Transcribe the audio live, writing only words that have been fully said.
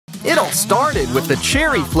It all started with the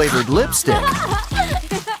cherry-flavored lipstick.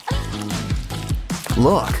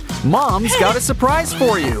 Look, Mom's got a surprise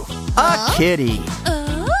for you. A kitty.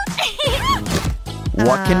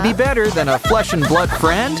 What can be better than a flesh and blood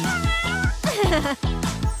friend?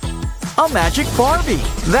 A magic Barbie.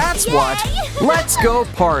 That's what. Let's go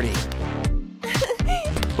party.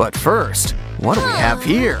 But first, what do we have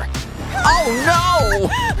here? Oh no!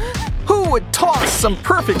 Who would toss some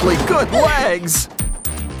perfectly good legs?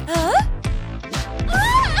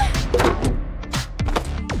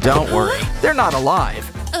 Don't worry, they're not alive.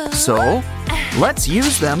 So, let's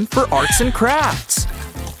use them for arts and crafts.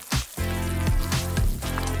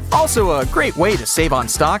 Also a great way to save on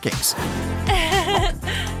stockings.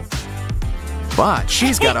 But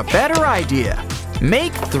she's got a better idea.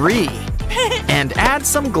 Make 3 and add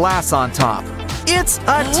some glass on top. It's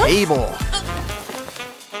a table.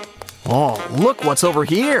 Oh, look what's over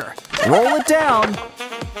here. Roll it down.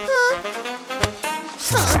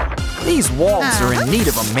 These walls are in need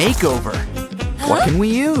of a makeover. What can we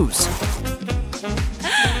use?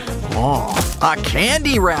 Oh, a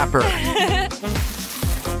candy wrapper.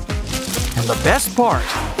 And the best part,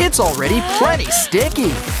 it's already plenty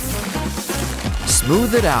sticky.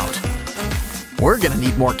 Smooth it out. We're gonna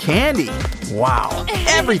need more candy. Wow,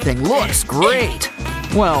 everything looks great.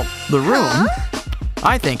 Well, the room.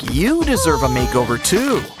 I think you deserve a makeover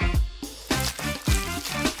too.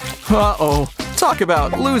 Uh-oh, talk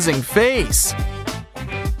about losing face.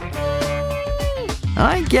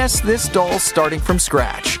 I guess this doll's starting from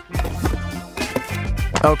scratch.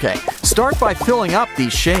 Okay, start by filling up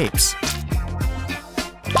these shapes.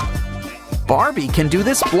 Barbie can do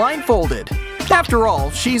this blindfolded. After all,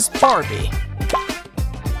 she's Barbie.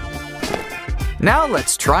 Now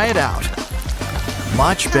let's try it out.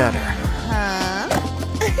 Much better.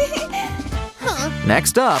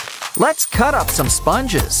 Next up, let's cut up some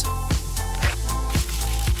sponges.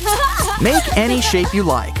 Make any shape you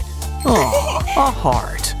like. Oh, a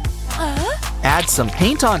heart. Add some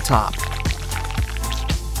paint on top.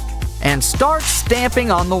 And start stamping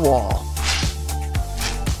on the wall.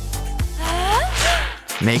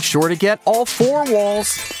 Make sure to get all 4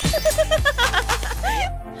 walls.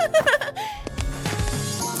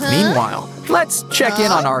 Meanwhile, let's check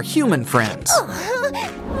in on our human friends.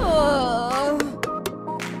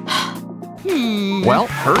 Well,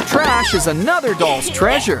 her trash is another doll's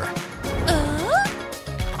treasure.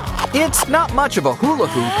 It's not much of a hula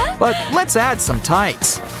hoop, but let's add some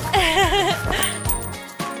tights.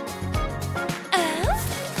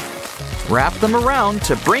 Wrap them around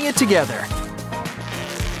to bring it together.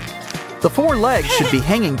 The 4 legs should be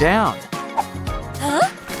hanging down.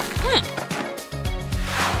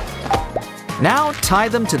 Now tie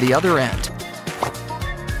them to the other end.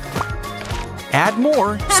 Add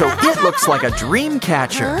more so it looks like a dream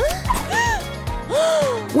catcher.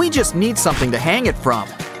 We just need something to hang it from.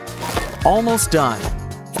 Almost done.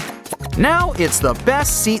 Now it's the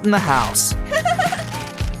best seat in the house.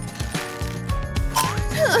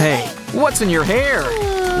 Hey, what's in your hair?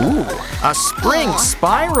 Ooh, a spring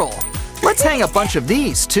spiral. Let's hang a bunch of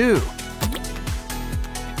these too.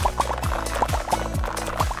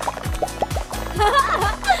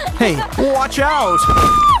 Hey, watch out!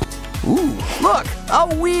 Ooh, look,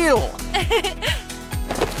 a wheel!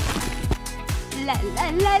 La la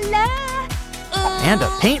la la! And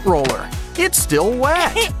a paint roller. It's still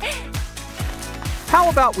wet.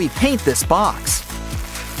 How about we paint this box?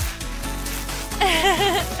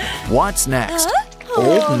 What's next?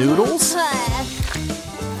 Old noodles?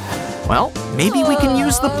 Well, maybe we can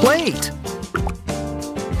use the plate.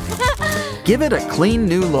 Give it a clean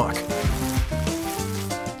new look.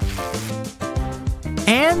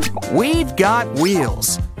 And we've got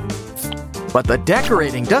wheels. But the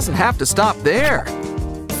decorating doesn't have to stop there.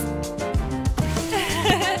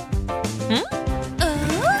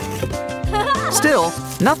 Still,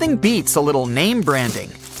 nothing beats a little name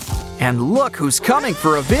branding. And look who's coming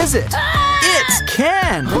for a visit. It's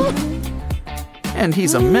Ken! And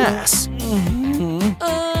he's a mess.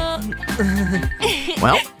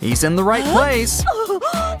 Well, he's in the right place.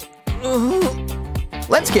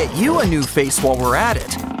 Let's get you a new face while we're at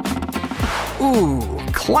it. Ooh,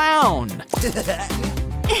 clown!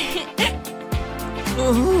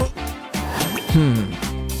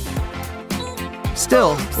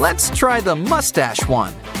 Still, let's try the mustache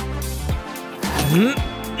one.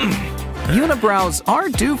 Unibrows are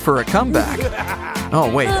due for a comeback. Oh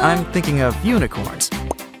wait, I'm thinking of unicorns.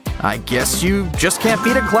 I guess you just can't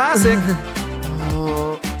beat a classic.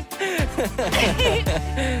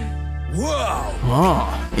 Whoa!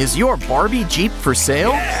 Oh, is your Barbie Jeep for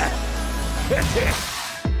sale?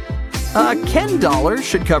 Ken dollars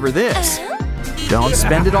should cover this. Don't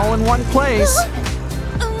spend it all in one place.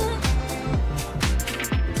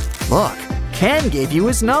 Look, Ken gave you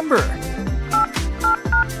his number.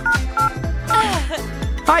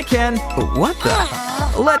 Hi, Ken. What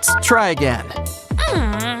the? Let's try again.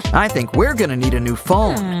 I think we're gonna need a new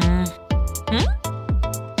phone.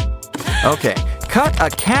 Okay, cut a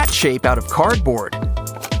cat shape out of cardboard.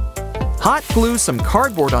 Hot glue some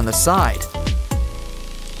cardboard on the side.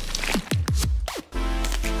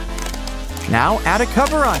 Now add a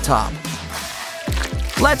cover on top.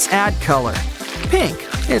 Let's add color. Pink,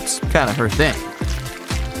 it's kind of her thing.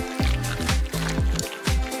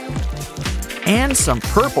 And some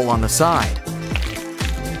purple on the side.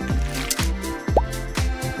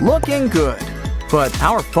 Looking good, but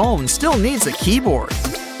our phone still needs a keyboard.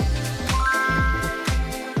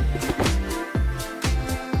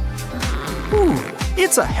 Ooh,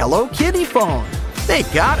 it's a Hello Kitty phone. They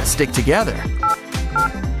gotta stick together.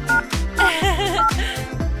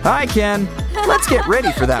 Hi, Ken. Let's get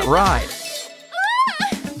ready for that ride.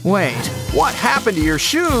 Wait, what happened to your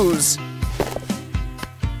shoes?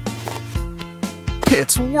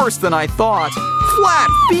 It's worse than I thought. Flat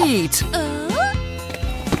feet!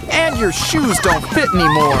 And your shoes don't fit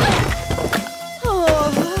anymore.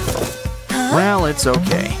 Well, it's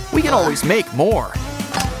okay. We can always make more.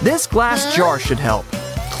 This glass jar should help.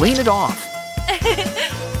 Clean it off.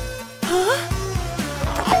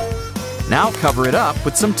 Now cover it up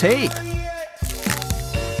with some tape.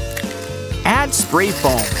 Add spray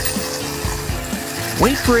foam.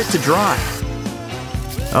 Wait for it to dry.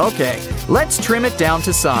 Okay, let's trim it down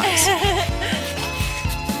to size.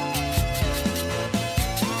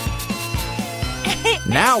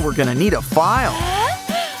 Now we're gonna need a file.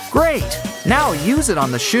 Great, now use it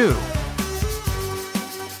on the shoe.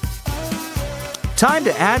 Time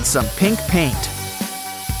to add some pink paint.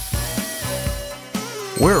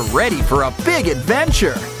 We're ready for a big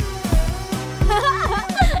adventure.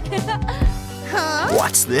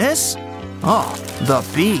 What's this? Oh, the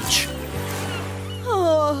beach.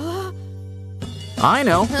 I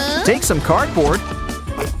know. Take some cardboard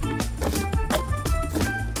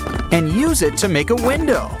and use it to make a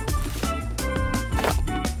window.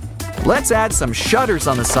 Let's add some shutters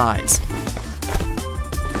on the sides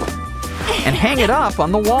and hang it up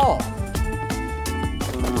on the wall.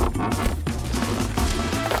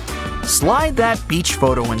 Slide that beach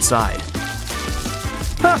photo inside.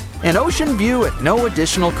 Huh, an ocean view at no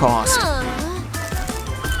additional cost.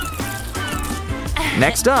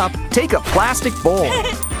 Next up, take a plastic bowl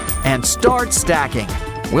and start stacking.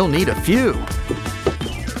 We'll need a few.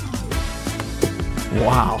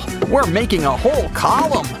 Wow, we're making a whole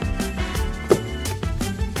column.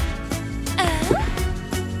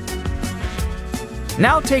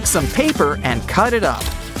 Now take some paper and cut it up.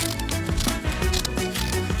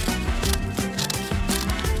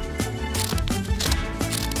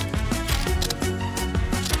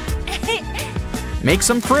 Make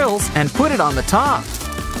some frills and put it on the top.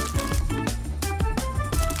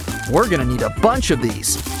 We're gonna need a bunch of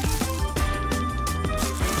these.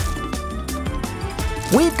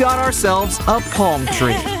 We've got ourselves a palm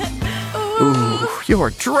tree. Ooh,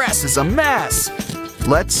 your dress is a mess.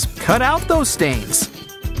 Let's cut out those stains.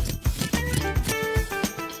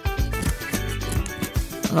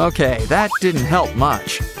 Okay, that didn't help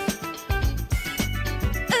much.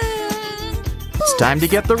 It's time to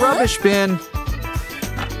get the rubbish bin.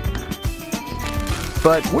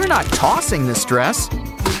 But we're not tossing this dress.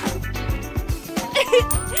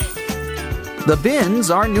 The bin's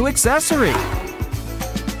our new accessory.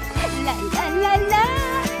 La la la la.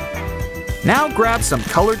 Now grab some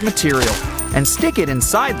colored material and stick it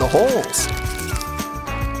inside the holes.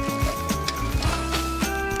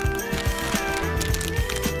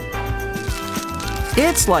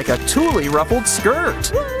 It's like a tulle ruffled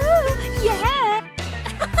skirt. Yeah.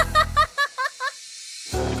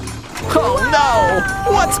 Oh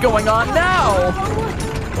no! What's going on now?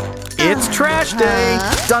 It's trash day!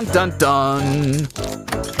 Dun dun dun!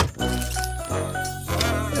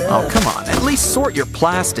 Oh, come on, at least sort your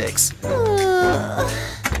plastics.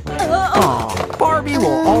 Oh, Barbie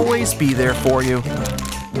will always be there for you.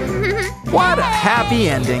 What a happy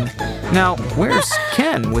ending. Now, where's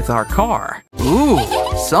Ken with our car? Ooh,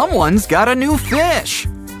 someone's got a new fish.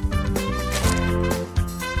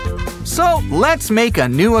 So, let's make a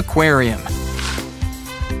new aquarium.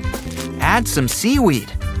 Add some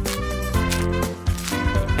seaweed.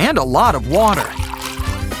 And a lot of water.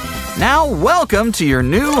 Now, welcome to your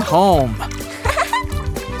new home.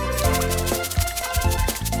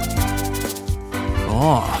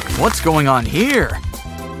 Oh, what's going on here?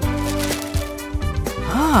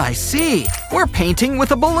 Ah, I see. We're painting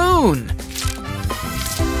with a balloon.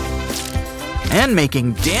 And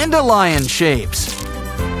making dandelion shapes.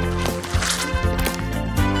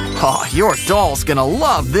 Oh, your doll's gonna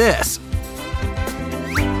love this.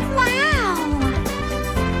 Wow!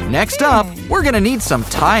 Next up, we're gonna need some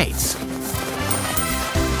tights.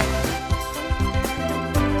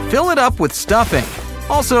 Fill it up with stuffing.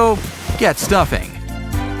 Also, get stuffing.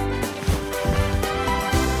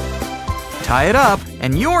 Tie it up,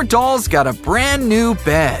 and your doll's got a brand new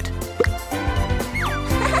bed.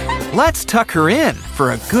 Let's tuck her in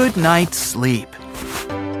for a good night's sleep.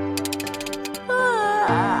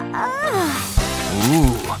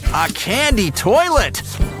 Ooh, a candy toilet!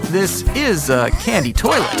 This is a candy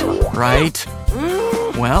toilet, right?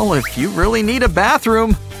 Well, if you really need a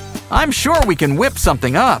bathroom, I'm sure we can whip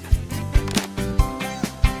something up.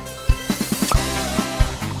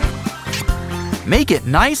 Make it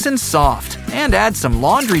nice and soft and add some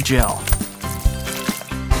laundry gel.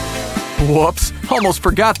 Whoops, almost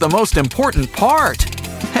forgot the most important part.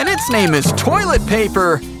 And its name is toilet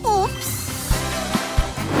paper. Oops!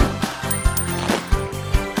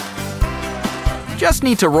 Just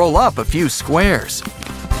need to roll up a few squares.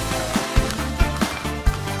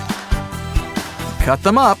 Cut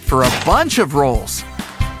them up for a bunch of rolls.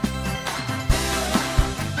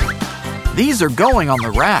 These are going on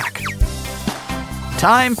the rack.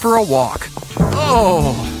 Time for a walk.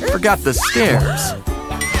 Oh, forgot the stairs.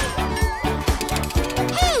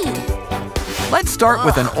 Let's start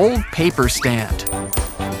with an old paper stand.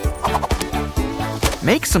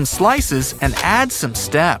 Make some slices and add some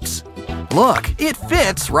steps. Look, it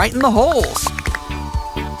fits right in the holes.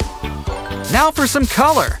 Now for some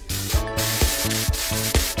color.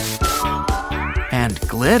 And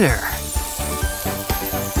glitter.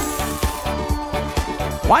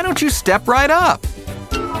 Why don't you step right up?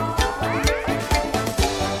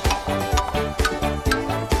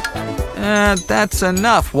 That's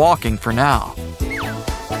enough walking for now.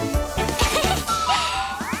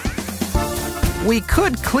 We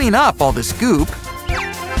could clean up all this goop,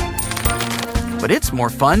 but it's more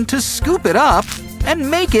fun to scoop it up and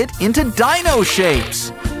make it into dino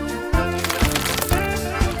shapes.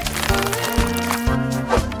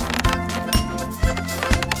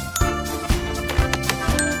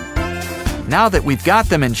 Now that we've got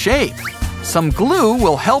them in shape, some glue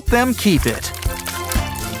will help them keep it.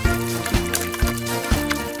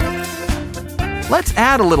 Let's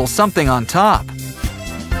add a little something on top.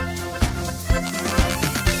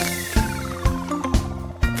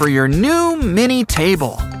 For your new mini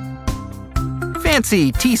table.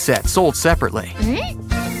 Fancy tea set sold separately.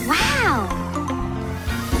 Wow!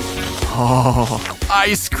 Oh,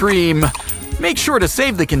 ice cream! Make sure to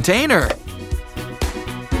save the container.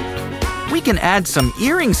 We can add some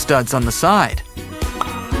earring studs on the side.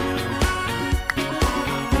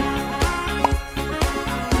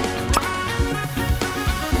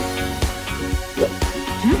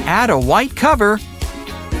 Add a white cover,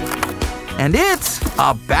 and it's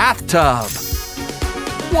a bathtub.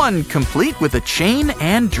 One complete with a chain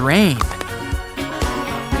and drain.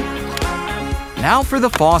 Now for the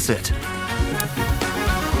faucet.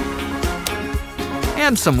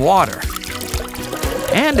 And some water.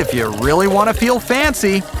 And if you really want to feel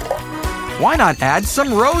fancy, why not add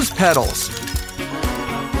some rose petals?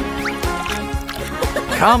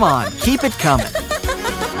 Come on, keep it coming.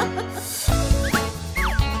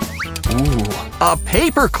 Ooh, a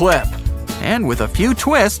paper clip. And with a few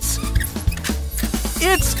twists,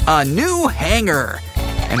 it's a new hanger.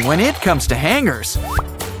 And when it comes to hangers,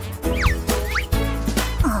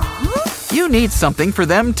 you need something for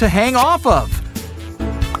them to hang off of.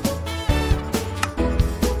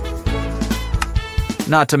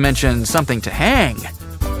 Not to mention something to hang.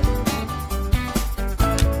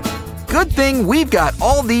 Good thing we've got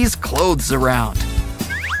all these clothes around.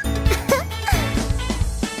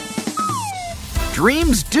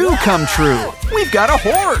 Dreams do come true. We've got a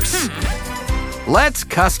horse. Let's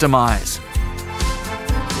customize.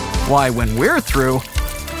 Why, when we're through,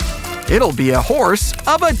 it'll be a horse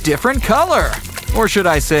of a different color. Or should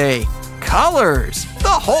I say, colors. The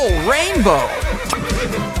whole rainbow.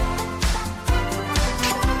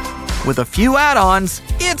 With a few add-ons,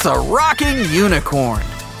 it's a rocking unicorn.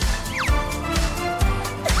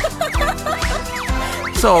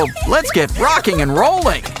 So let's get rocking and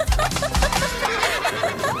rolling.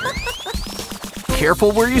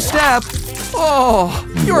 Careful where you step. Oh,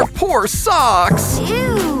 your poor socks.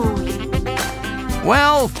 Ew!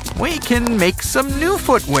 Well, we can make some new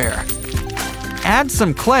footwear. Add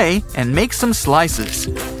some clay and make some slices.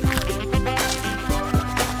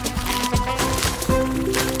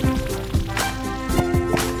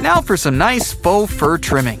 Now for some nice faux fur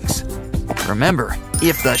trimmings. Remember,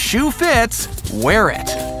 if the shoe fits, wear it.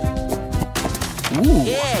 Ooh,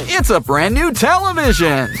 it's a brand new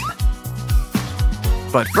television!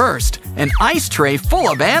 But first, an ice tray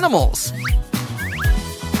full of animals.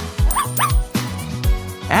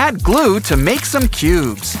 Add glue to make some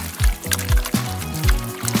cubes.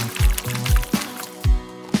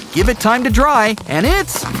 Give it time to dry, and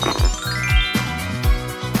it's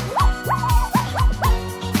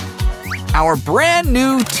our brand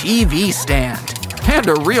new TV stand and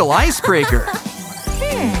a real icebreaker.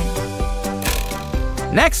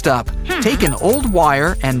 Next up, take an old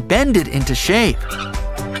wire and bend it into shape.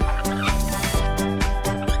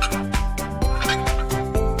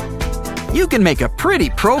 You can make a pretty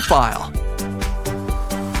profile.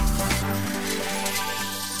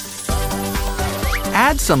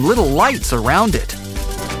 Add some little lights around it.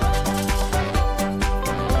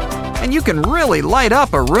 And you can really light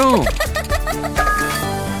up a room.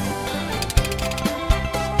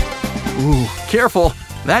 Ooh, careful,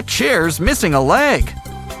 that chair's missing a leg.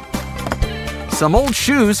 Some old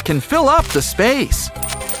shoes can fill up the space.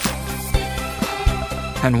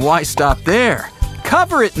 And why stop there?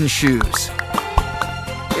 Cover it in shoes.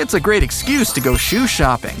 It's a great excuse to go shoe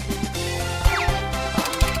shopping.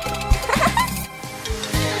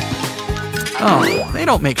 Oh, they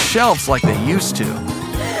don't make shelves like they used to.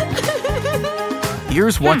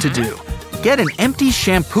 Here's what to do. Get an empty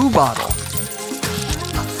shampoo bottle.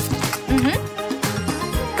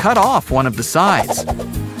 Cut off one of the sides.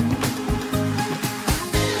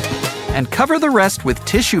 And cover the rest with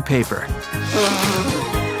tissue paper.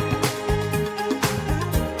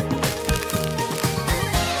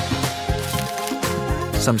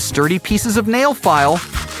 Some sturdy pieces of nail file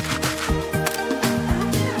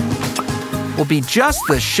will be just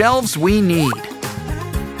the shelves we need.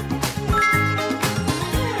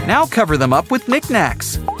 Now cover them up with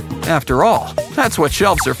knickknacks. After all, that's what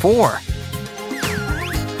shelves are for.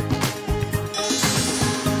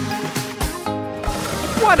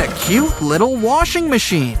 What a cute little washing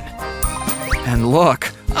machine. And look,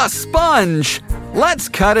 a sponge. Let's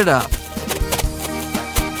cut it up.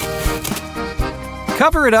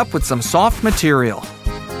 Cover it up with some soft material.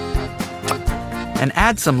 And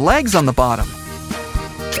add some legs on the bottom.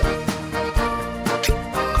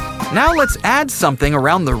 Now let's add something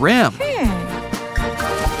around the rim.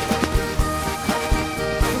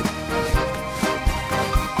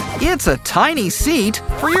 It's a tiny seat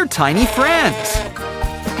for your tiny friends.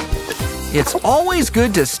 It's always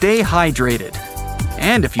good to stay hydrated.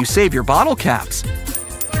 And if you save your bottle caps,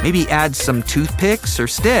 maybe add some toothpicks or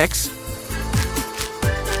sticks.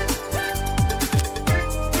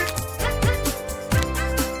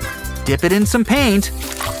 Dip it in some paint.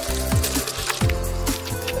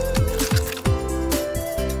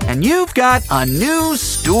 And you've got a new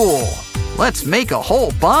stool. Let's make a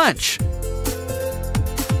whole bunch.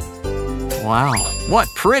 Wow, what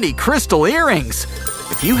pretty crystal earrings.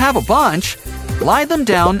 If you have a bunch, lie them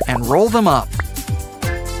down and roll them up.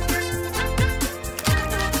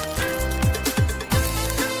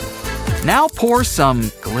 Now pour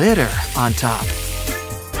some glitter on top.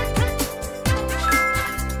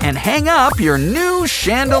 And hang up your new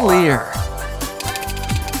chandelier.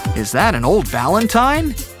 Is that an old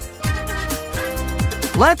Valentine?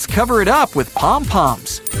 Let's cover it up with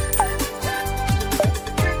pom-poms.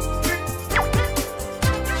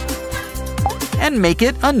 And make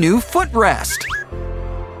it a new footrest.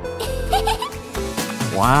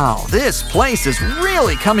 Wow, this place is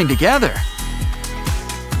really coming together.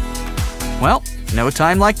 Well, no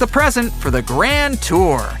time like the present for the grand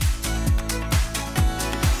tour.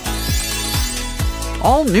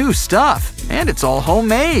 All new stuff, and it's all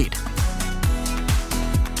homemade.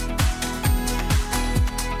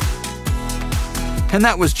 And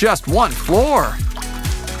that was just one floor.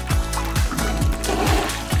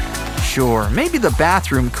 Sure, maybe the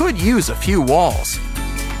bathroom could use a few walls.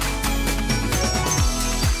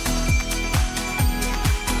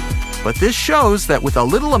 But this shows that with a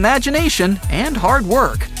little imagination and hard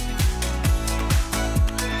work,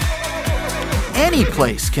 any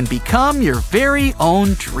place can become your very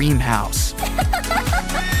own dream house.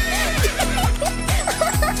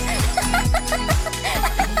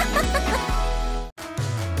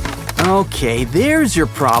 Okay, there's your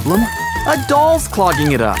problem. A doll's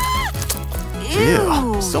clogging it up.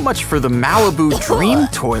 Ew, so much for the Malibu Dream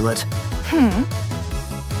Toilet.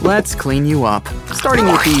 Let's clean you up, starting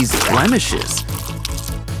with these blemishes.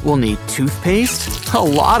 We'll need toothpaste, a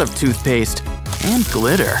lot of toothpaste, and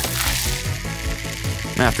glitter.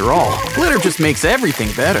 After all, glitter just makes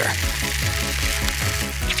everything better.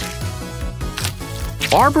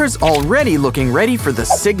 Barbara's already looking ready for the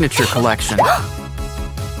signature collection.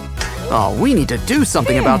 Oh, we need to do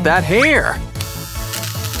something about that hair.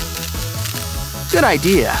 Good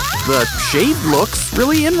idea. The shaved look's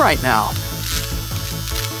really in right now.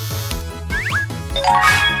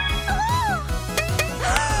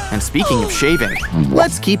 And speaking of shaving,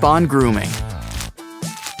 let's keep on grooming.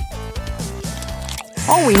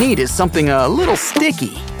 All we need is something a little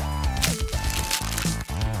sticky.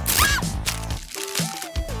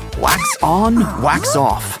 Wax on, wax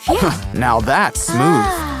off. Now that's smooth.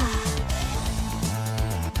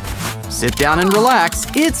 Sit down and relax.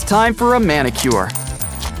 It's time for a manicure.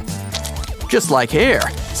 Just like hair,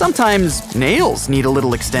 sometimes nails need a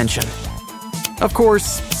little extension. Of course,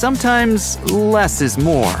 sometimes less is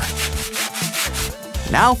more.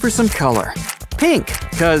 Now for some color. Pink,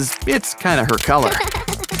 because it's kind of her color.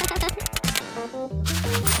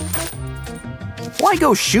 Why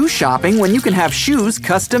go shoe shopping when you can have shoes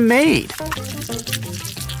custom made?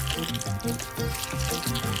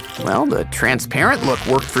 Well, the transparent look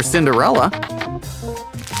worked for Cinderella.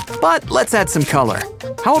 But let's add some color.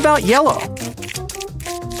 How about yellow?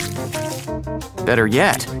 Better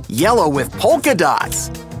yet, yellow with polka dots.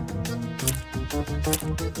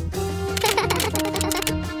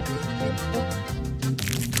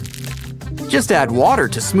 Just add water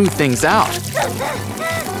to smooth things out.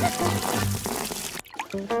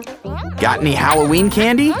 Got any Halloween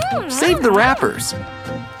candy? Save the wrappers.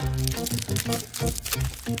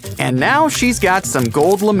 And now she's got some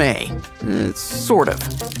gold lame. Sort of.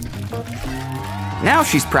 Now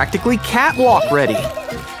she's practically catwalk ready.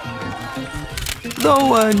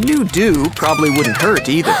 Though a new do probably wouldn't hurt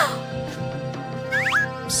either.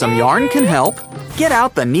 Some yarn can help. Get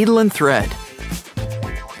out the needle and thread.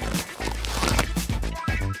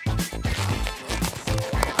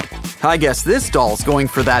 I guess this doll's going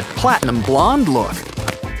for that platinum blonde look.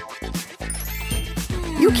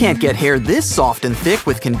 You can't get hair this soft and thick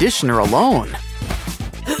with conditioner alone.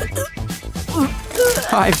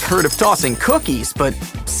 I've heard of tossing cookies, but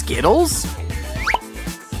Skittles?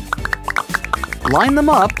 Line them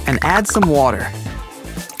up and add some water.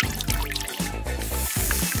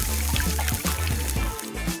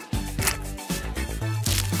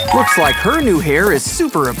 Looks like her new hair is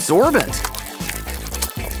super absorbent.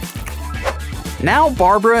 Now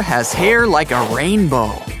Barbara has hair like a rainbow.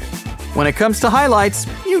 When it comes to highlights,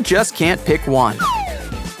 you just can't pick one.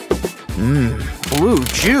 Blue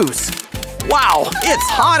juice. Wow, it's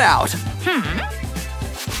hot out.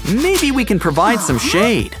 Maybe we can provide some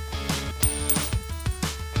shade.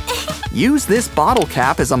 Use this bottle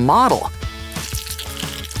cap as a model.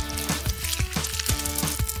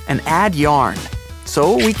 And add yarn,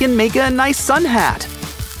 so we can make a nice sun hat.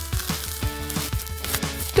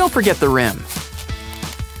 Don't forget the rim.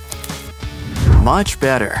 Much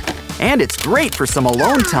better. And it's great for some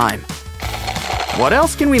alone time. What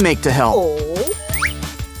else can we make to help?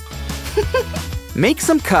 Make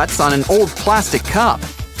some cuts on an old plastic cup.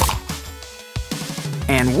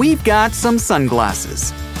 And we've got some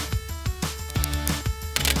sunglasses.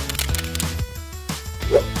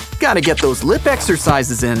 Gotta get those lip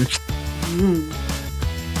exercises in.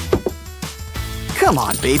 Come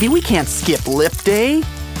on, baby, we can't skip lip day.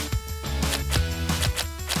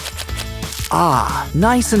 Ah,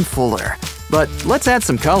 nice and fuller. But let's add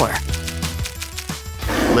some color.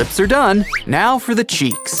 Lips are done. Now for the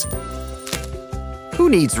cheeks. Who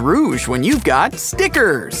needs rouge when you've got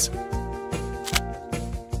stickers?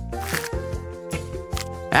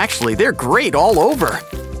 Actually, they're great all over.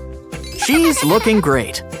 She's looking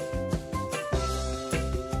great.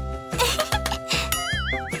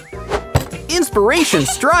 Inspiration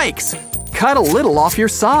strikes! Cut a little off your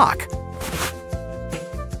sock.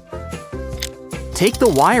 Take the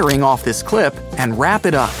wiring off this clip and wrap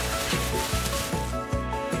it up.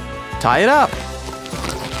 Tie it up.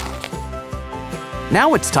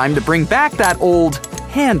 Now it's time to bring back that old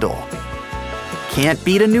handle. Can't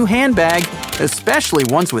beat a new handbag, especially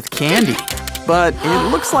ones with candy. But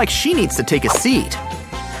it looks like she needs to take a seat.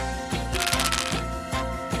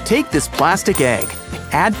 Take this plastic egg,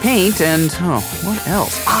 add paint and, oh, what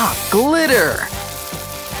else? Ah, glitter!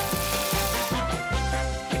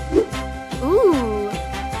 Ooh.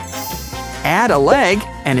 Add a leg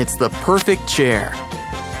and it's the perfect chair.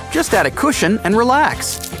 Just add a cushion and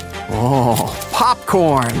relax. Oh,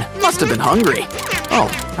 popcorn! Must have been hungry. Oh,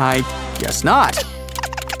 I guess not.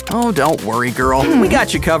 Oh, don't worry, girl. We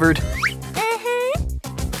got you covered.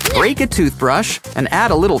 Break a toothbrush and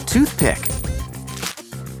add a little toothpick.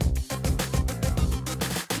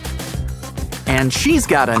 And she's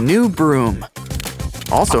got a new broom.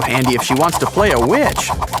 Also handy if she wants to play a witch.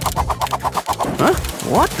 Huh?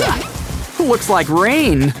 What the? Looks like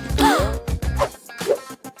rain.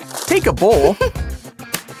 Take a bowl.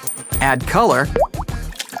 Add color.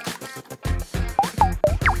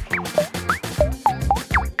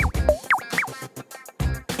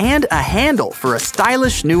 And a handle for a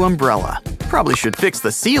stylish new umbrella. Probably should fix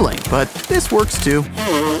the ceiling, but this works too.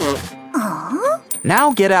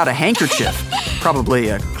 Now get out a handkerchief, probably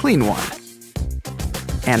a clean one.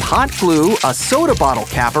 And hot glue a soda bottle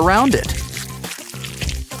cap around it.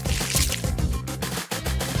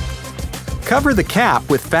 Cover the cap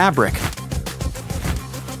with fabric.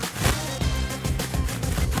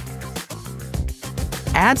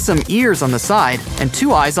 Add some ears on the side and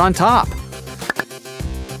 2 eyes on top.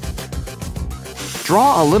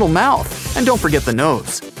 Draw a little mouth, and don't forget the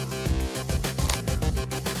nose.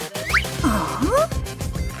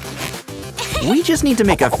 We just need to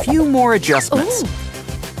make a few more adjustments.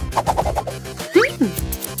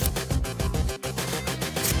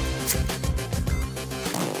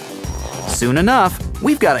 Soon enough,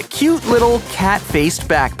 we've got a cute little cat-faced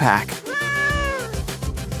backpack.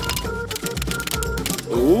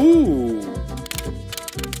 Ooh.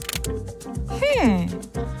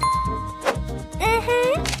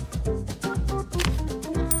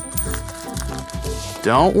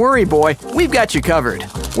 Don't worry, boy. We've got you covered.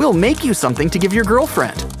 We'll make you something to give your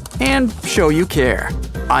girlfriend and show you care.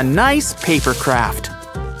 A nice paper craft.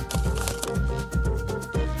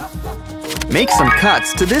 Make some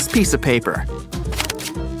cuts to this piece of paper.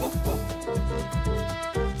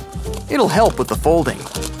 It'll help with the folding.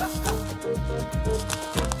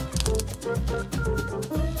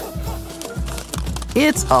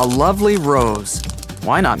 It's a lovely rose.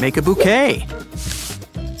 Why not make a bouquet?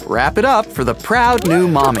 Wrap it up for the proud new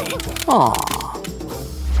mommy. Aww.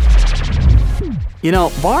 You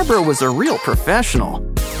know, Barbara was a real professional.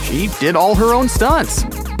 She did all her own stunts,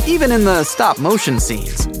 even in the stop-motion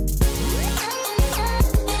scenes.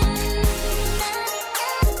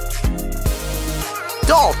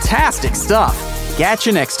 Doll-tastic stuff. Catch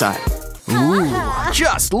you next time. Ooh,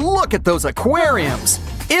 just look at those aquariums.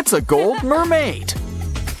 It's a gold mermaid.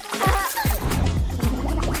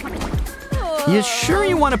 You sure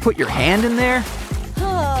you want to put your hand in there?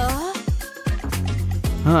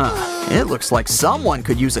 It looks like someone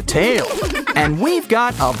could use a tail. And we've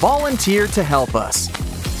got a volunteer to help us.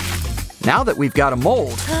 Now that we've got a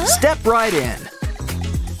mold, step right in.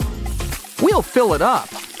 We'll fill it up.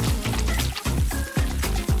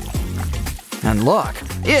 And look,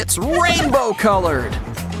 it's rainbow colored.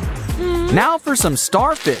 Now for some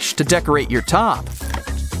starfish to decorate your top.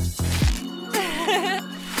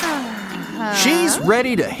 She's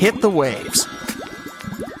ready to hit the waves.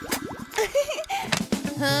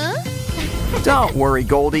 Don't worry,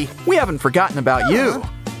 Goldie. We haven't forgotten about you.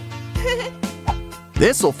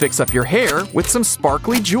 This'll fix up your hair with some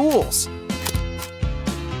sparkly jewels.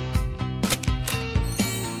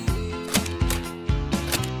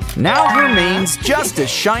 Now her mane's just as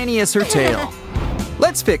shiny as her tail.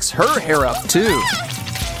 Let's fix her hair up too.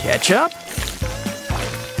 Ketchup?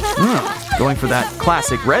 Going for that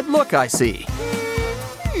classic red look, I see.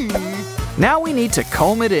 Now we need to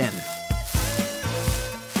comb it in.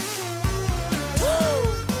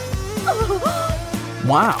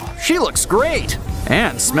 Wow, she looks great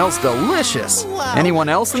and smells delicious. Anyone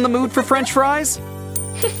else in the mood for French fries?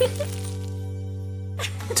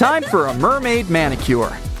 Time for a mermaid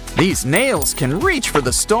manicure. These nails can reach for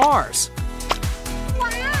the stars.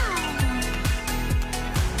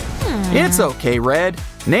 It's okay, Red.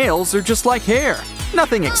 Nails are just like hair.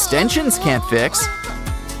 Nothing extensions can't fix.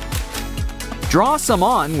 Draw some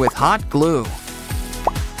on with hot glue.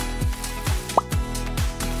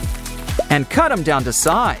 And cut them down to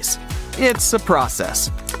size. It's a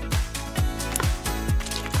process.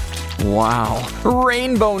 Wow,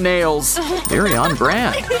 rainbow nails. Very on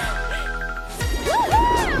brand.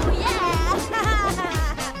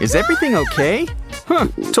 Is everything okay?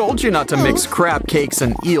 Told you not to mix crab cakes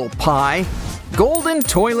and eel pie. Golden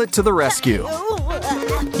toilet to the rescue.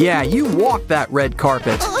 Yeah, you walk that red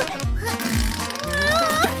carpet.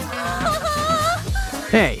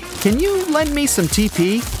 Hey, can you lend me some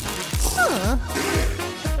TP?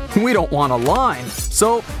 We don't want a line,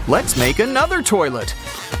 so let's make another toilet.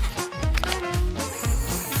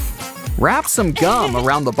 Wrap some gum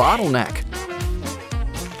around the bottleneck.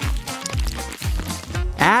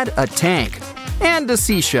 Add a tank and a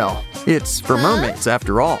seashell. It's for mermaids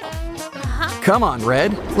after all. Come on,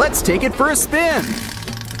 Red, let's take it for a spin.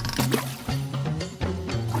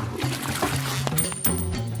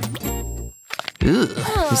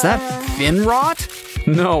 Ugh, is that fin rot?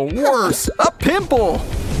 No, worse, a pimple.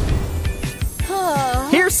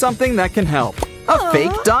 Here's something that can help. A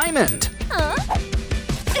fake diamond.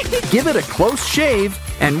 Give it a close shave,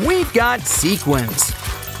 and we've got sequins.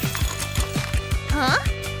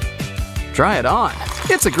 Try it on.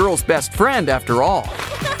 It's a girl's best friend after all.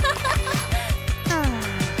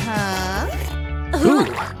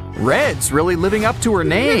 Ooh, Red's really living up to her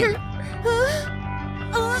name.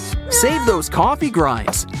 Save those coffee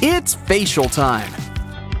grinds. It's facial time.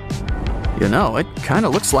 You know, it kind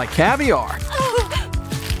of looks like caviar.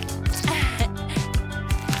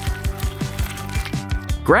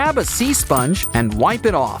 Grab a sea sponge and wipe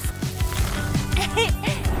it off.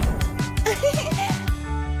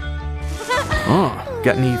 Oh,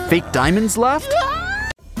 got any fake diamonds left?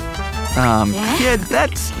 Kid,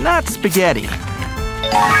 that's not spaghetti.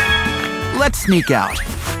 Let's sneak out.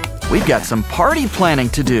 We've got some party planning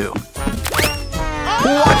to do.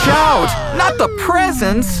 Watch out! Not the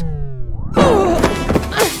presents!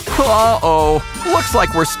 Uh-oh. Looks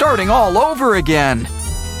like we're starting all over again.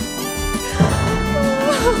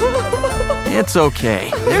 It's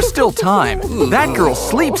okay. There's still time. That girl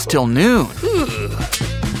sleeps till noon.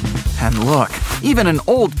 And look, even an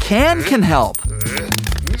old can help.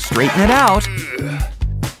 Straighten it out.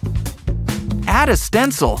 Add a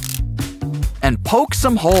stencil. And poke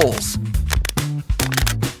some holes.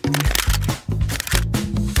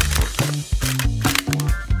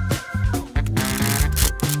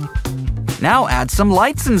 Now add some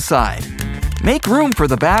lights inside. Make room for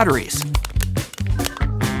the batteries.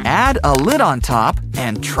 Add a lid on top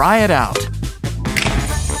and try it out.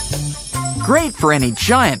 Great for any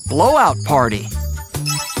giant blowout party.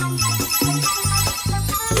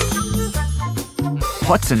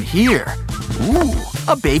 What's in here? Ooh,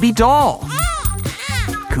 a baby doll.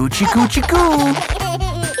 Coochie coochie coo.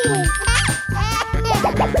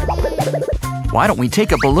 Why don't we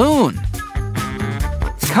take a balloon?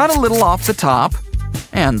 Cut a little off the top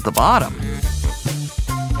and the bottom.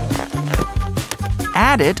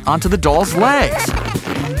 Add it onto the doll's legs.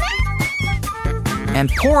 And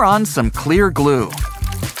pour on some clear glue.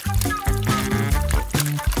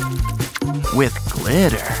 With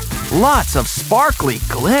glitter. Lots of sparkly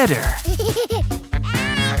glitter.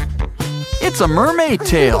 It's a mermaid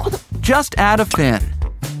tail. Just add a fin.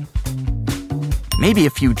 Maybe a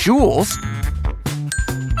few jewels.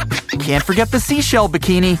 Can't forget the seashell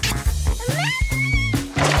bikini.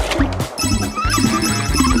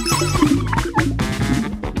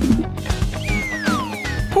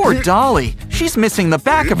 Poor Dolly. She's missing the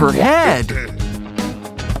back of her head.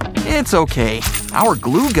 It's okay. Our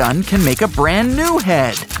glue gun can make a brand new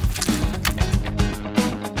head.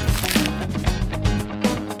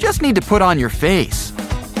 Just need to put on your face.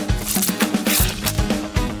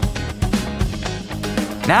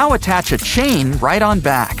 Now attach a chain right on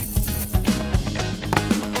back.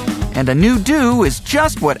 And a new do is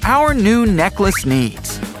just what our new necklace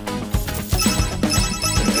needs.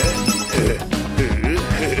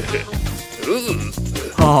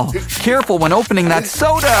 Oh, careful when opening that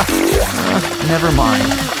soda! Never mind.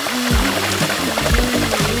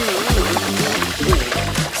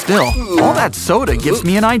 Still, all that soda gives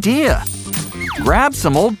me an idea. Grab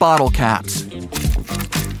some old bottle caps.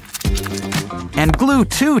 And glue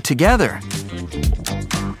two together.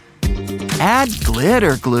 Add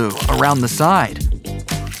glitter glue around the side.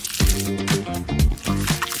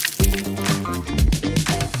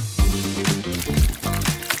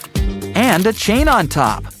 And a chain on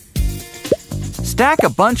top. Stack a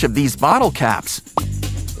bunch of these bottle caps.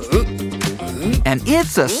 And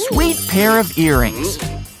it's a sweet pair of earrings.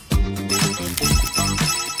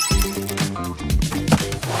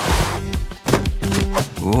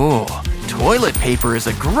 Ooh, toilet paper is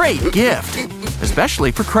a great gift,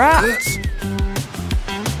 especially for crafts.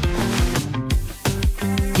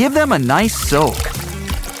 Give them a nice soak.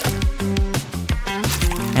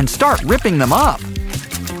 And start ripping them up.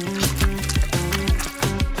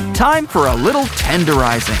 Time for a little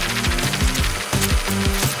tenderizing.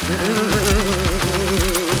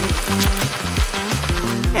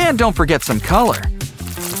 And don't forget some color.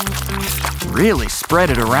 Really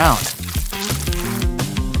spread it around.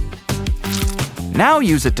 Now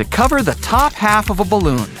use it to cover the top half of a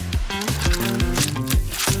balloon.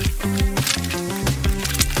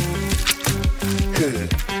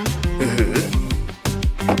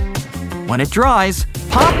 When it dries,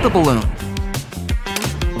 pop the balloon.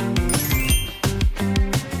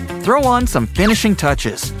 Throw on some finishing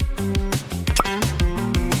touches.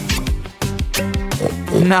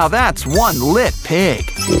 Now that's one lit pig.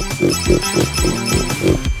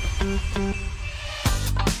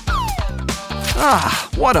 Ah,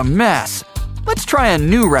 what a mess. Let's try a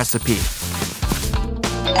new recipe.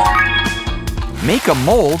 Make a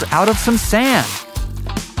mold out of some sand.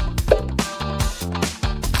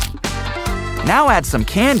 Now add some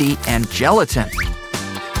candy and gelatin.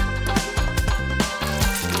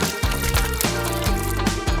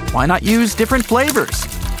 Why not use different flavors?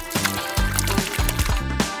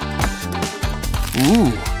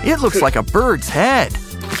 Ooh, it looks like a bird's head.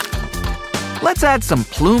 Let's add some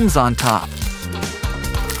plumes on top.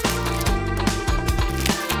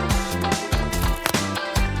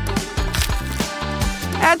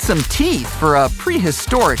 Add some teeth for a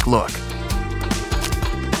prehistoric look.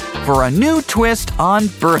 For a new twist on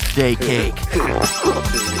birthday cake.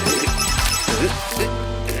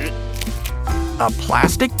 A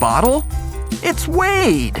plastic bottle? It's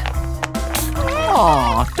Wade!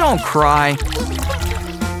 Aw, don't cry.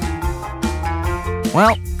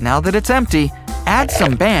 Well, now that it's empty, add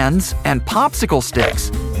some bands and popsicle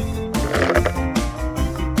sticks.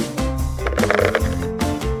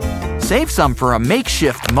 Save some for a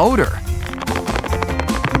makeshift motor.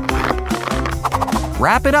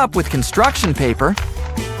 Wrap it up with construction paper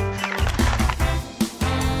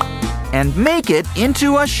and make it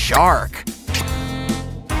into a shark.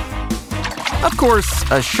 Of course,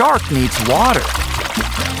 a shark needs water.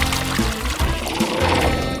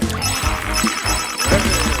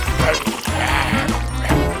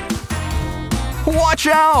 Watch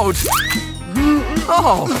out!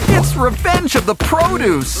 Oh, it's Revenge of the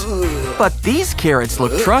Produce! But these carrots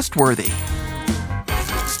look trustworthy.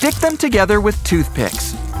 Stick them together with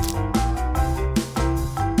toothpicks.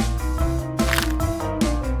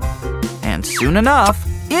 And soon enough,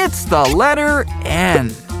 it's the letter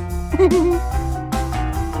N.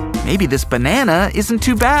 Maybe this banana isn't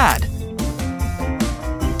too bad.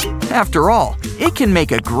 After all, it can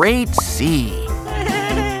make a great C.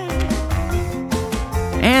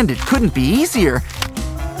 And it couldn't be easier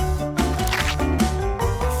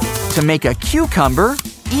to make a cucumber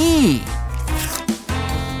E.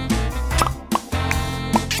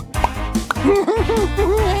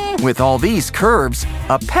 With all these curves,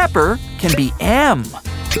 a pepper can be M.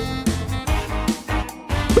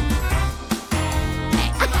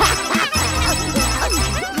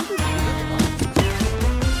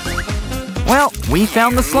 Well, we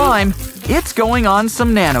found the slime. It's going on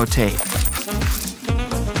some nanotape.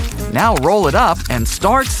 Now roll it up and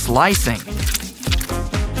start slicing.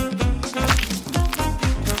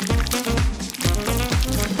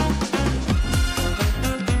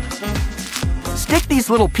 Stick these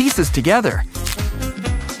little pieces together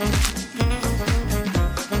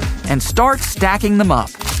and start stacking them up.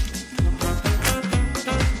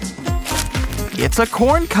 It's a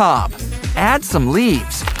corn cob. Add some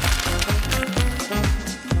leaves.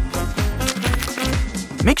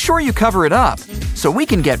 Make sure you cover it up so we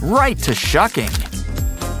can get right to shucking.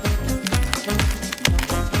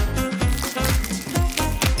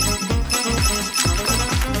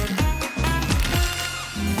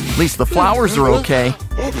 At least the flowers are okay.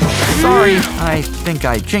 Sorry, I think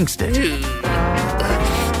I jinxed it.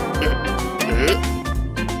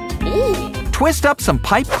 Twist up some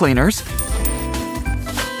pipe cleaners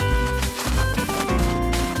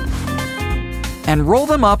and roll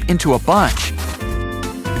them up into a bunch.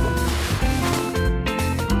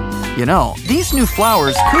 You know, these new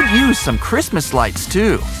flowers could use some Christmas lights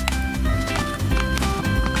too.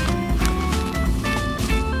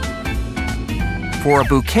 For a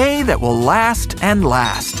bouquet that will last and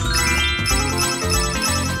last.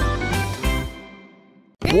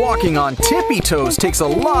 Walking on tippy toes takes a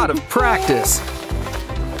lot of practice.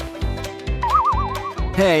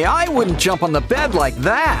 Hey, I wouldn't jump on the bed like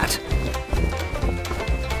that.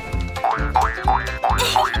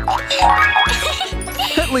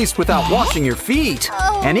 At least without washing your feet.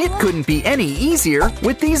 And it couldn't be any easier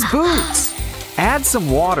with these boots. Add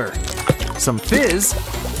some water, some fizz,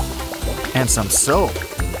 and some soap.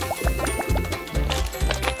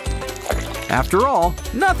 After all,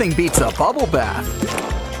 nothing beats a bubble bath.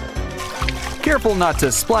 Careful not to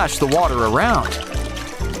splash the water around.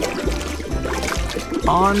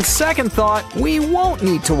 On second thought, we won't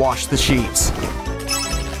need to wash the sheets.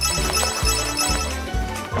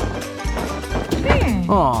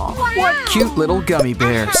 Aw, what cute little gummy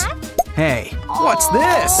bears. Hey, what's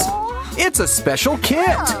this? It's a special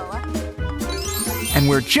kit. And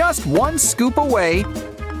we're just one scoop away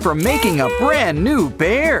from making a brand new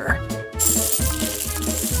bear.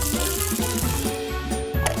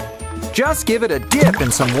 Just give it a dip in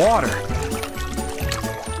some water.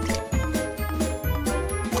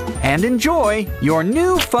 And enjoy your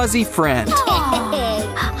new fuzzy friend.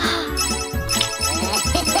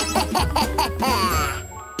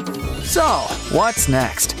 So, what's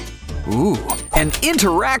next? Ooh, an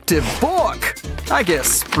interactive book! I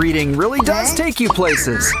guess reading really does take you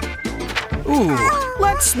places. Ooh, let's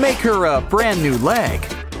Let's make her a brand new leg.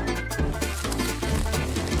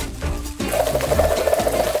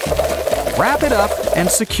 Wrap it up and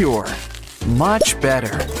secure. Much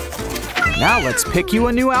better. Now let's pick you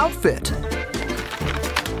a new outfit.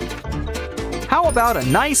 How about a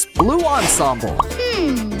nice blue ensemble?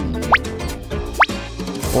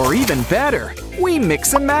 Or even better, we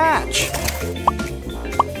mix and match.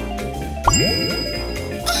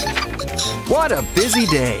 What a busy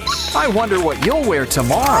day. I wonder what you'll wear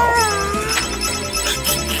tomorrow.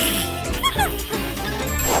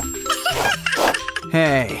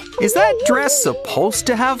 Hey, is that dress supposed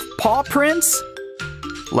to have paw prints?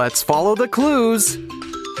 Let's follow the clues.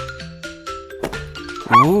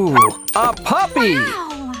 Ooh, a puppy!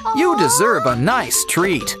 You deserve a nice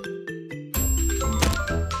treat.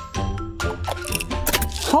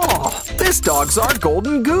 Oh, this dog's our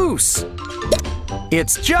golden goose.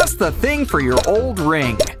 It's just the thing for your old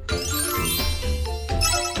ring.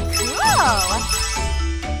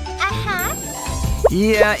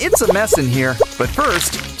 Yeah, it's a mess in here, but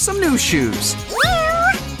first, some new shoes.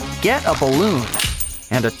 Get a balloon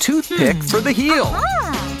and a toothpick for the heel.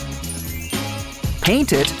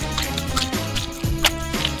 Paint it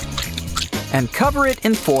and cover it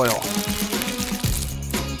in foil.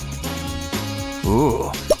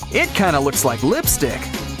 Ooh, it kind of looks like lipstick.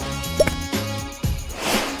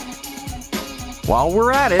 While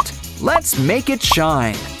we're at it, let's make it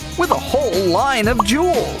shine with a whole line of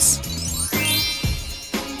jewels.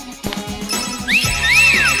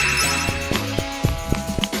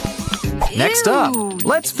 Next up,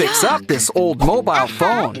 let's fix up this old mobile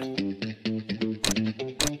phone.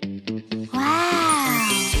 Wow.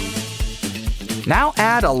 Now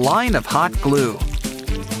add a line of hot glue.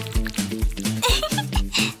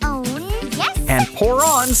 Oh, yes. And pour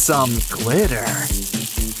on some glitter.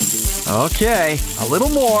 Okay, a little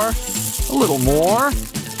more, a little more.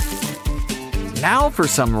 Now for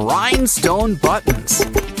some rhinestone buttons.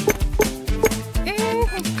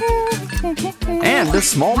 And a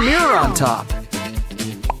small mirror on top.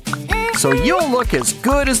 So you'll look as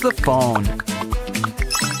good as the phone.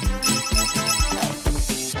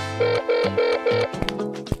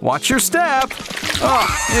 Watch your step. Oh,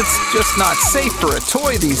 it's just not safe for a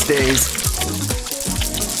toy these days.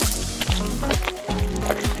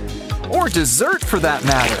 Or dessert for that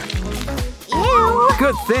matter. Ew.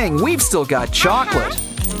 Good thing we've still got chocolate.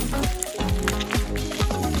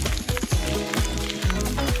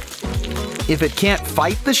 If it can't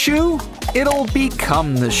fight the shoe, it'll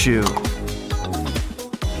become the shoe.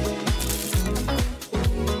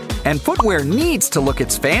 And footwear needs to look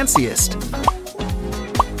its fanciest.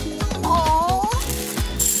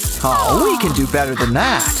 Oh, we can do better than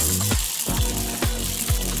that.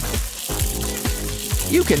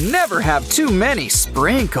 You can never have too many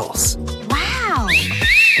sprinkles. Wow.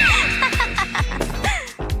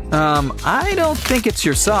 I don't think it's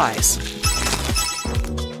your size.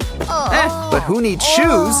 But who needs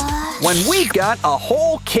shoes when we've got a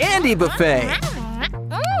whole candy buffet?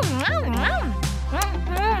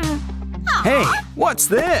 Hey, what's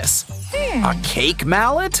this? A cake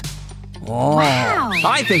mallet? Oh, Wow.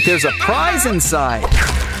 I think there's a prize inside.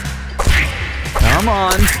 Come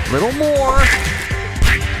on, little more.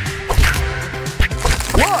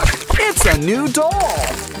 Look, it's a new doll.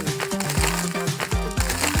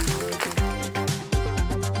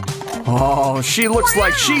 Oh, she looks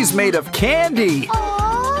like she's made of candy.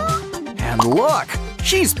 And look,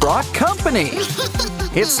 she's brought company.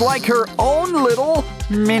 It's like her own little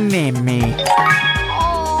mini-me.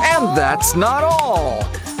 And that's not all.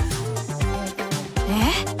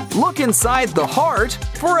 Look inside the heart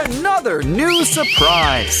for another new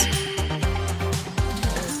surprise.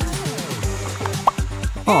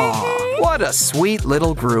 Aw, what a sweet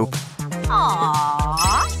little group.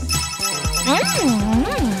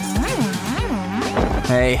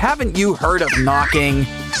 Hey, haven't you heard of knocking?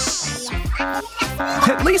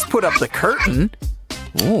 At least put up the curtain.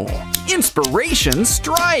 Ooh, inspiration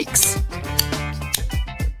strikes!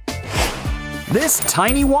 This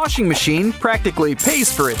tiny washing machine practically pays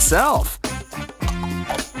for itself.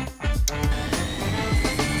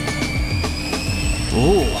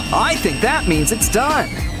 Ooh, I think that means it's done.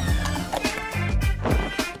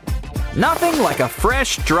 Nothing like a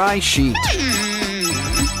fresh, dry sheet.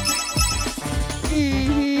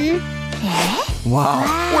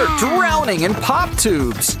 Wow, we're drowning in pop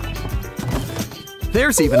tubes.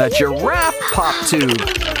 There's even a giraffe pop tube.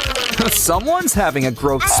 Someone's having a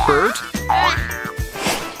growth spurt.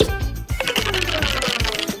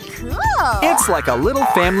 Cool. It's like a little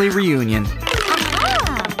family reunion.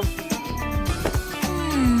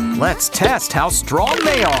 Let's test how strong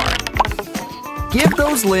they are. give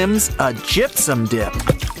those limbs a gypsum dip.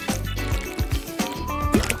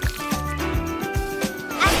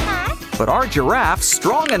 But are giraffes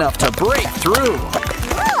strong enough to break through?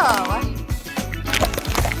 Oh.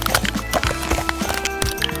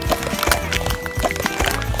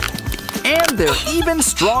 And they're even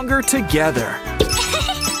stronger together.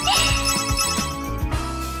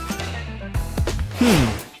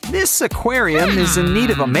 This aquarium is in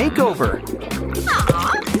need of a makeover.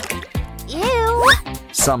 Ew.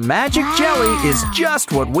 Some magic jelly is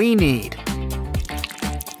just what we need.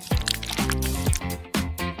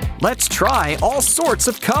 Let's try all sorts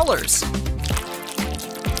of colors.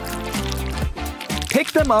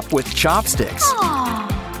 Pick them up with chopsticks. Oh.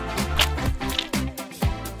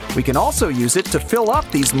 We can also use it to fill up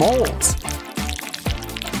these molds.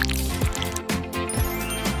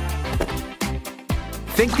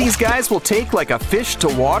 Think these guys will take like a fish to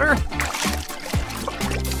water?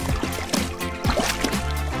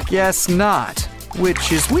 Guess not,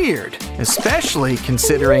 which is weird, especially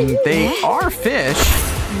considering they are fish,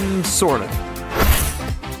 sort of.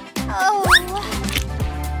 Oh.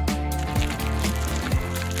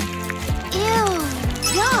 Ew.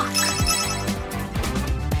 Yuck.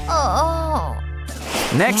 Oh.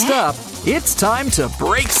 Next up, it's time to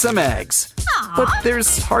break some eggs. But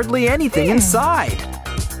there's hardly anything inside.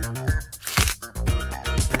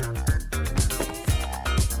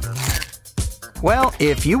 Well,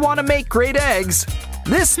 if you want to make great eggs,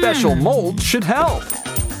 this special mold should help.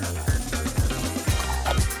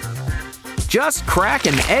 Just crack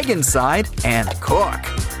an egg inside and cook.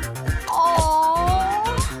 Oh.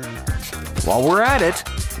 While we're at it,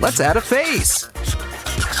 let's add a face.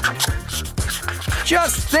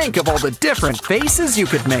 Just think of all the different faces you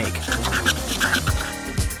could make.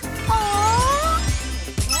 Wow.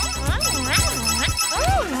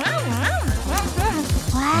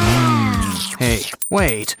 Hey,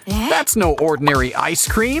 wait, that's no ordinary ice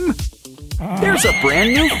cream. There's a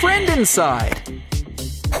brand new friend inside.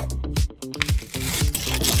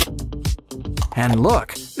 And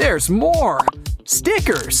look, there's more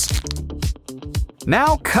stickers.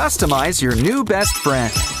 Now customize your new best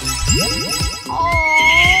friend.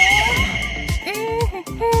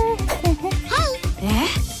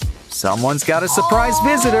 Someone's got a surprise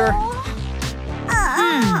visitor.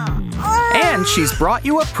 And she's brought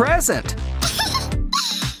you a present.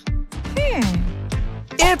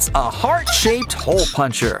 It's a heart-shaped hole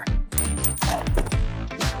puncher.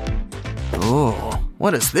 Ooh,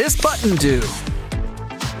 what does this button do?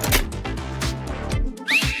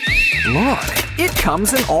 Look, it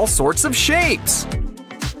comes in all sorts of shapes.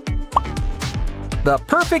 The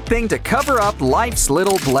perfect thing to cover up life's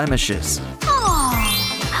little blemishes.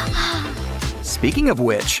 Speaking of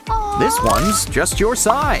which, this one's just your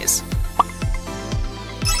size.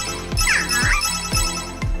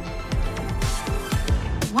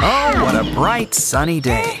 Oh, what a bright sunny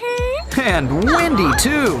day. And windy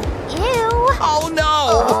too. Ew. Oh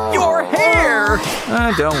no, your hair!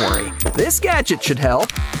 Don't worry, this gadget should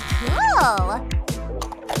help. Cool.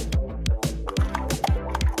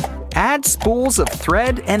 Add spools of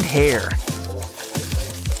thread and hair.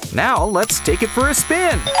 Now let's take it for a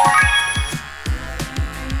spin.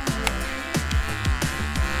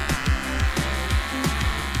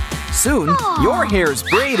 Soon, your hair's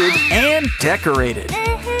braided and decorated.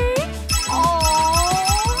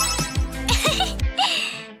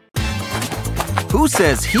 Who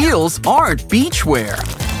says heels aren't beachwear?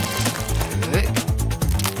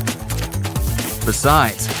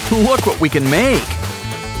 Besides, look what we can make.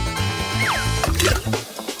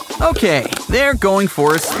 Okay, they're going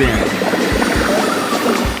for a spin.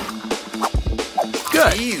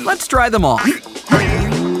 Good, let's dry them off.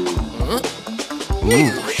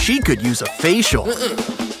 Ooh, she could use a facial.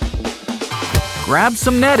 Grab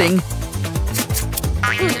some netting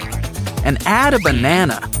and add a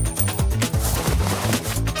banana.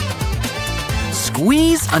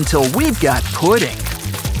 Squeeze until we've got pudding.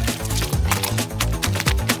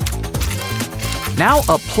 Now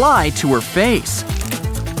apply to her face.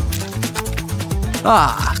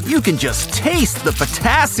 Ah, you can just taste the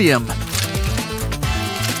potassium.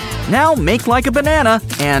 Now make like a banana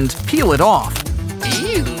and peel it off.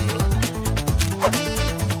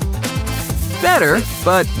 Better,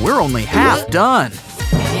 but we're only half done.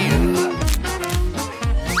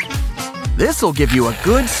 This'll give you a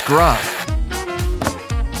good scrub.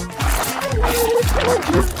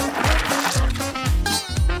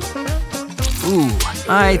 Ooh,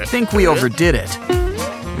 I think we overdid it.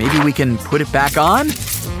 Maybe we can put it back on?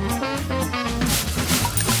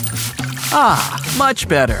 Ah, much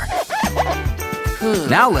better.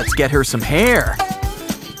 Now let's get her some hair.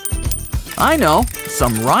 I know,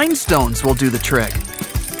 some rhinestones will do the trick.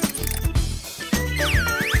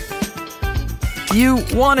 You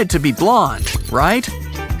want it to be blonde, right?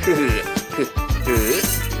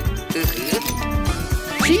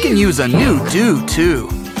 She can use a new do, too.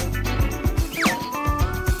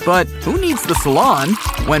 But who needs the salon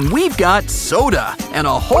when we've got soda and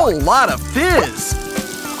a whole lot of fizz?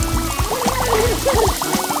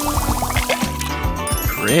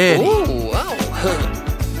 Pretty. Oh, wow.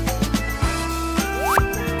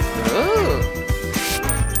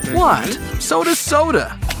 What? Soda's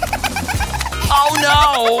soda. Oh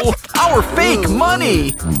no! Our fake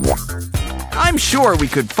money! I'm sure we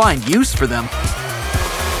could find use for them.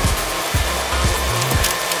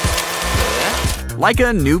 Like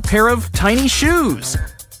a new pair of tiny shoes.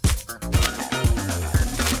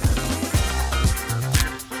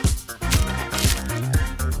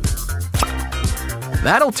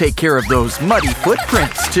 That'll take care of those muddy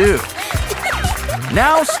footprints, too.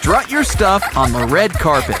 Now strut your stuff on the red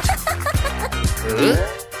carpet.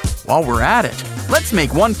 While we're at it, let's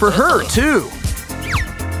make one for her, too.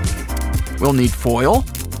 We'll need foil,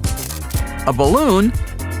 a balloon,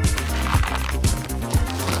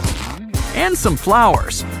 and some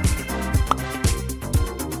flowers.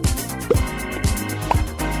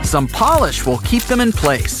 Some polish will keep them in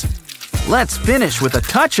place. Let's finish with a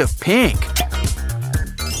touch of pink.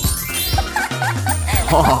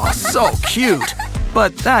 Oh, so cute!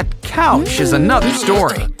 But that couch is another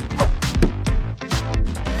story.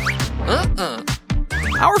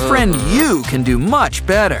 Our friend Yu can do much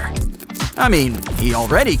better. I mean, he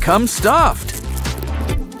already comes stuffed.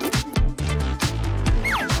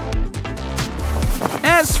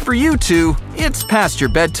 As for you two, it's past your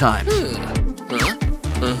bedtime.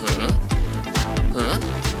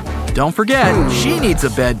 Don't forget, she needs a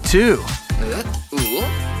bed too.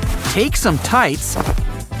 Take some tights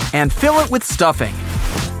and fill it with stuffing.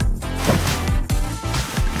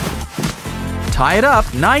 Tie it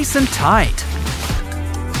up nice and tight.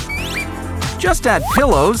 Just add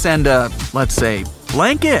pillows and let's say,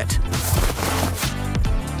 blanket.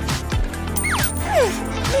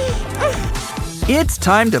 It's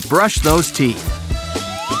time to brush those teeth.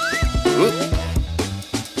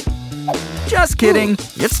 Just kidding,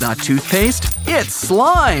 it's not toothpaste, it's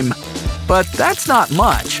slime. But that's not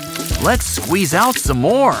much. Let's squeeze out some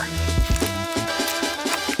more.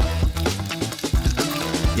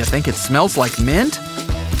 You think it smells like mint?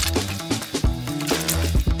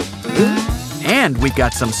 And we've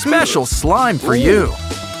got some special slime for you.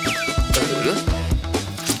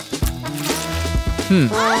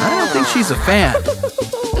 I don't think she's a fan.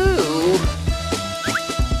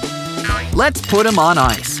 Let's put him on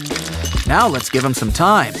ice. Now let's give him some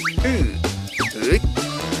time.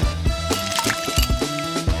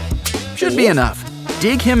 Should be enough.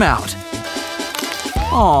 Dig him out.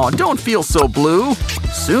 Aw, don't feel so blue.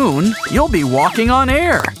 Soon, you'll be walking on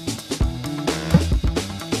air.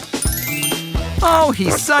 Oh,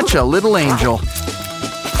 he's such a little angel.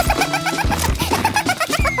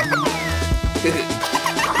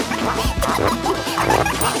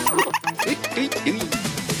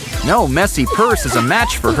 No messy purse is a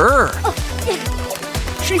match for her.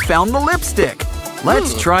 She found the lipstick.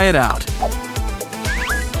 Let's try it out.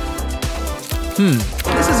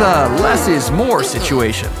 This is a less is more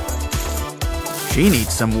situation. She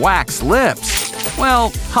needs some wax lips.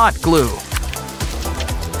 Well, hot glue.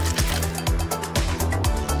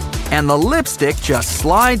 And the lipstick just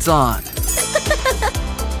slides on.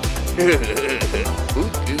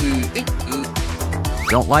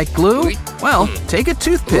 Don't like glue? Well, take a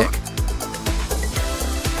toothpick.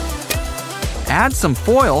 Add some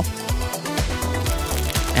foil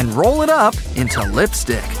and roll it up into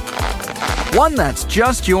lipstick. One that's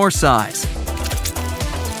just your size.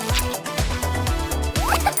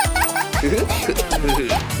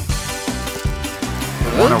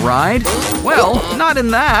 Want a ride? Well, not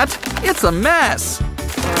in that. It's a mess.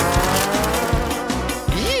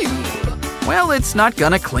 Well, it's not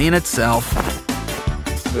gonna clean itself.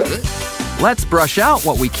 Let's brush out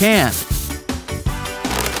what we can.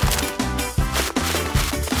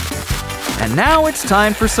 And now it's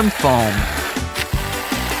time for some foam.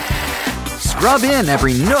 Scrub in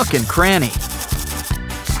every nook and cranny.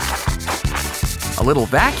 A little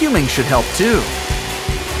vacuuming should help too.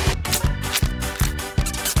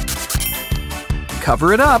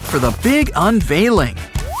 Cover it up for the big unveiling.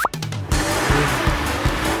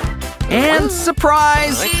 And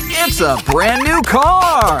surprise! It's a brand new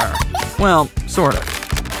car! Well, sort of.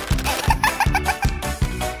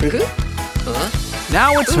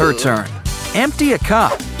 Now it's her turn. Empty a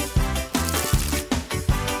cup.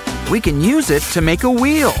 We can use it to make a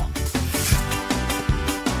wheel.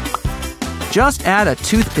 Just add a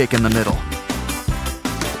toothpick in the middle.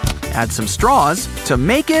 Add some straws to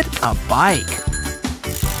make it a bike.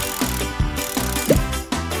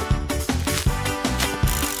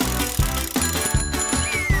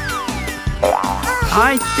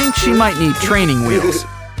 I think she might need training wheels.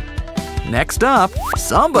 Next up,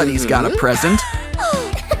 somebody's got a present.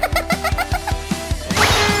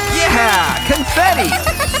 Yeah, confetti!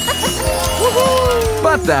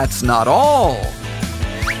 But that's not all.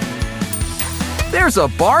 There's a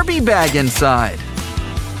Barbie bag inside.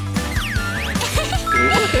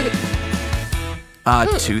 A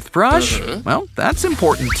toothbrush? Well, that's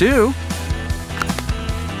important too.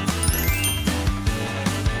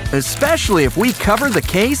 Especially if we cover the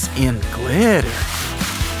case in glitter.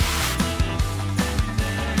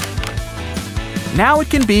 Now it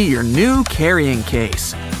can be your new carrying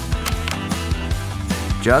case.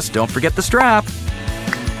 Just don't forget the strap.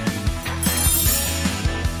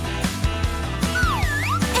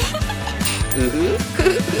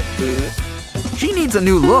 She needs a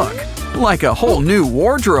new look, like a whole new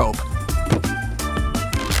wardrobe.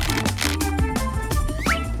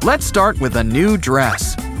 Let's start with a new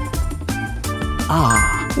dress.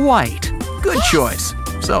 Ah, white. Good choice.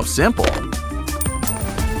 So simple.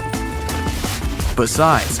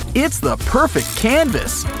 Besides, it's the perfect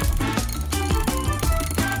canvas.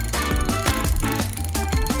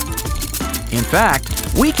 In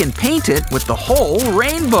fact, we can paint it with the whole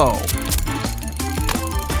rainbow.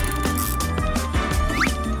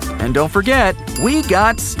 And don't forget, we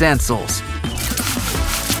got stencils.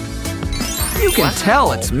 You can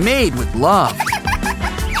tell it's made with love.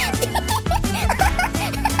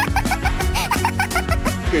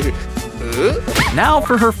 Now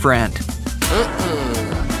for her friend.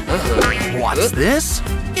 What's this?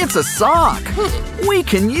 It's a sock. We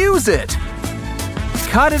can use it.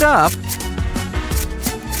 Cut it up.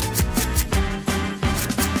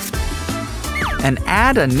 And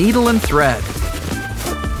add a needle and thread.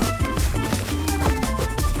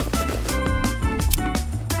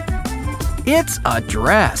 It's a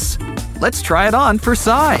dress. Let's try it on for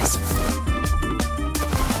size.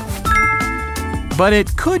 But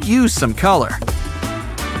it could use some color.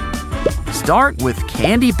 Start with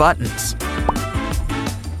candy buttons.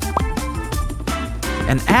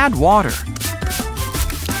 And add water.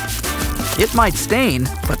 It might stain,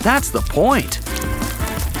 but that's the point.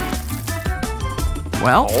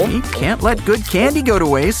 Well, we can't let good candy go to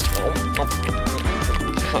waste.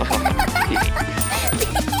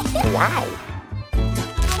 Wow.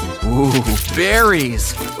 Ooh,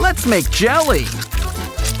 berries. Let's make jelly.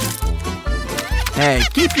 Hey,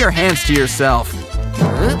 keep your hands to yourself.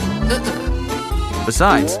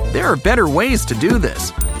 Besides, there are better ways to do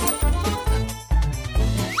this.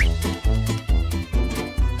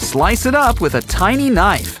 Slice it up with a tiny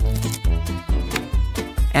knife.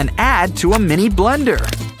 And add to a mini blender.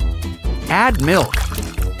 Add milk.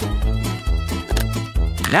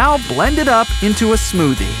 Now blend it up into a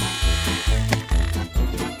smoothie.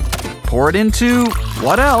 Pour it into,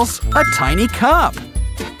 what else? A tiny cup.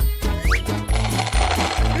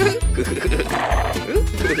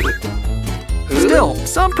 Still,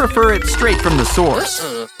 some prefer it straight from the source.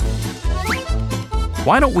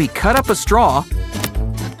 Why don't we cut up a straw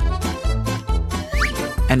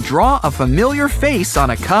and draw a familiar face on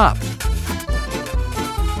a cup?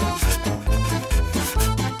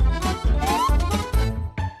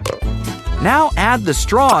 Now add the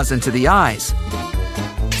straws into the eyes.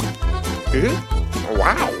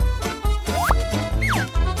 Wow.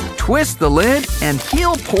 Twist the lid and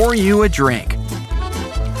he'll pour you a drink.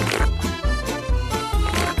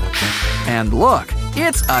 And look,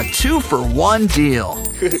 it's a 2-for-1 deal.